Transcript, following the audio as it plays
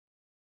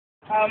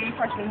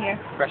Freshman here.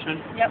 Freshman?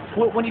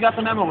 Yep. When you got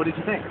the memo, what did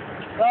you think?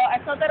 Well,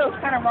 I felt that it was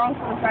kind of wrong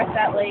for the fact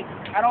that, like,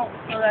 I don't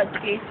feel that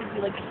gays should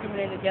be, like,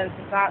 discriminated against.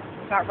 It's not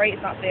right.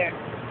 It's not fair.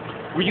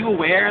 Were you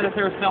aware that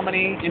there were so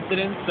many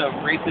incidents of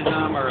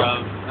racism or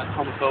of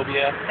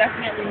homophobia?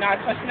 Definitely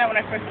not. Especially not when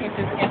I first came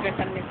to this campus.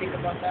 I didn't think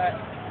about that.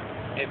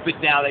 But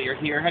now that you're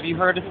here, have you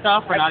heard of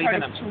stuff or not I've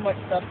even? heard of too much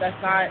stuff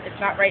that's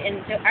not right.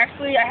 And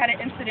actually, I had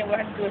an incident where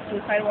I had to do a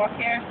suicide walk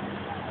here.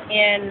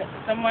 And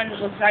someone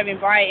was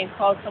driving by and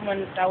called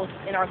someone that was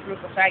in our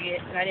group a faggot,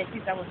 and I didn't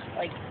think that was,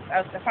 like,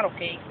 that's not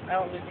okay. I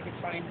don't really think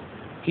it's fine.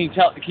 Can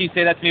you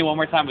say that to me one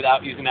more time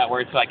without using that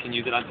word so I can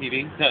use it on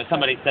TV? So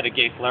somebody said a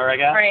gay slur, I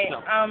guess. Right.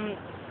 So.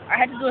 I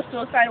had to do a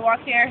suicide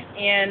walk here,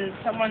 and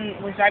someone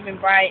was driving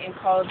by and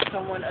called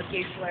someone a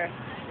gay slur,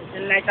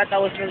 and I thought that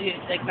was really,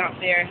 like, not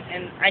fair.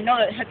 And I know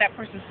that hurt that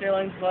person's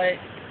feelings, but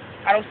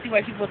I don't see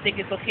why people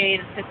think it's okay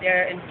to sit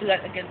there and do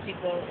that against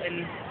people,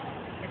 and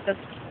it's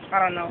just,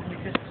 I don't know,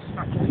 it's just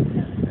not cool.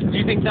 Do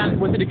you think that,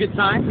 was it a good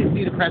sign to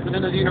see the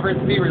president of the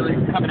university really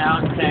coming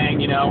out and saying,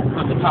 you know,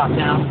 from the top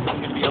down, it's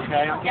going to be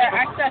okay? Yeah,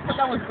 actually, I thought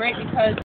that was great because